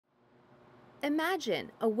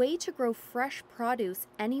Imagine a way to grow fresh produce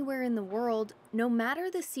anywhere in the world, no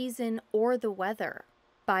matter the season or the weather.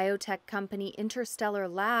 Biotech company Interstellar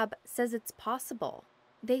Lab says it's possible.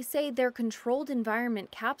 They say their controlled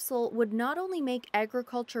environment capsule would not only make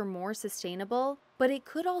agriculture more sustainable, but it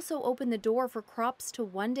could also open the door for crops to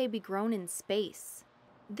one day be grown in space.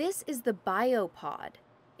 This is the Biopod.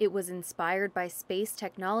 It was inspired by space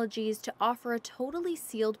technologies to offer a totally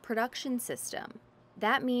sealed production system.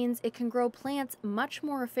 That means it can grow plants much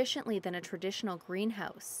more efficiently than a traditional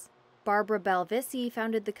greenhouse. Barbara Belvisi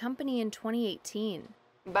founded the company in 2018.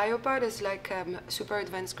 Biopod is like a super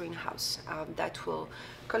advanced greenhouse that will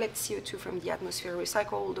collect CO2 from the atmosphere,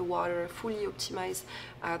 recycle all the water, fully optimize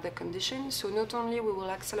the conditions. So not only we will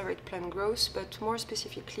accelerate plant growth, but more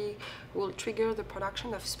specifically will trigger the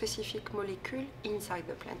production of specific molecule inside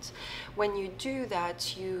the plant. When you do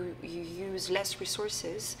that, you use less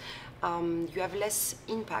resources. You have less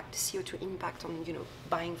impact, CO2 impact on,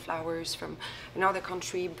 buying flowers from another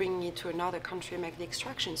country, bringing it to another country, make the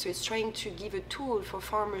extraction. So it's trying to give a tool for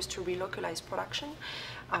farmers to relocalize production.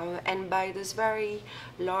 And by this very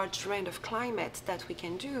large range of climate that we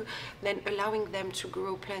can do, then allowing them to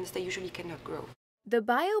grow plants they usually cannot grow. The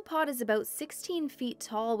Biopod is about 16 feet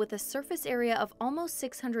tall with a surface area of almost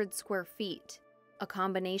 600 square feet. A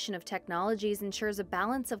combination of technologies ensures a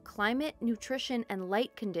balance of climate, nutrition, and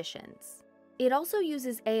light conditions. It also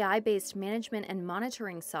uses AI-based management and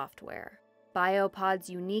monitoring software. Biopod's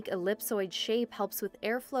unique ellipsoid shape helps with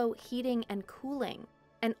airflow, heating, and cooling,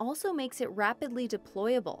 and also makes it rapidly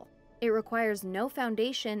deployable. It requires no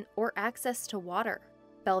foundation or access to water.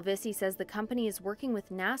 Belvisi says the company is working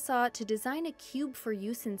with NASA to design a cube for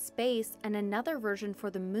use in space and another version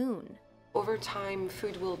for the moon. Over time,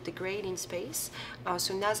 food will degrade in space,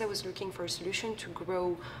 so NASA was looking for a solution to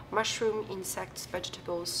grow mushroom, insects,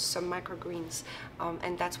 vegetables, some microgreens,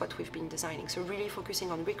 and that's what we've been designing. So really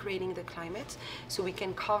focusing on recreating the climate so we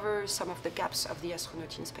can cover some of the gaps of the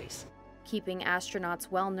astronaut in space. Keeping astronauts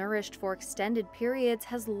well-nourished for extended periods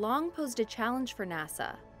has long posed a challenge for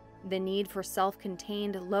NASA. The need for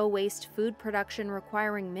self-contained, low-waste food production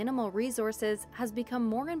requiring minimal resources has become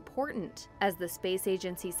more important as the space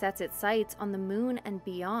agency sets its sights on the moon and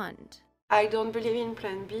beyond. I don't believe in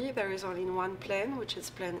plan B. There is only one plan, which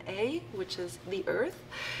is plan A, which is the Earth.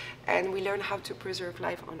 And we learn how to preserve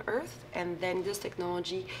life on Earth, and then this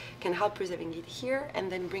technology can help preserving it here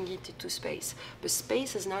and then bring it into space. But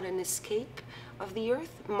space is not an escape of the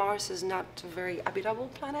Earth. Mars is not a very habitable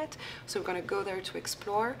planet, so we're going to go there to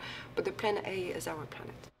explore, but the plan A is our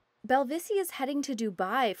planet. Belvisi is heading to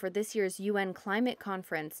Dubai for this year's UN climate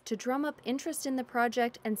conference to drum up interest in the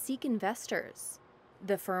project and seek investors.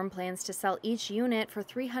 The firm plans to sell each unit for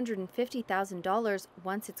 $350,000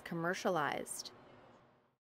 once it's commercialized.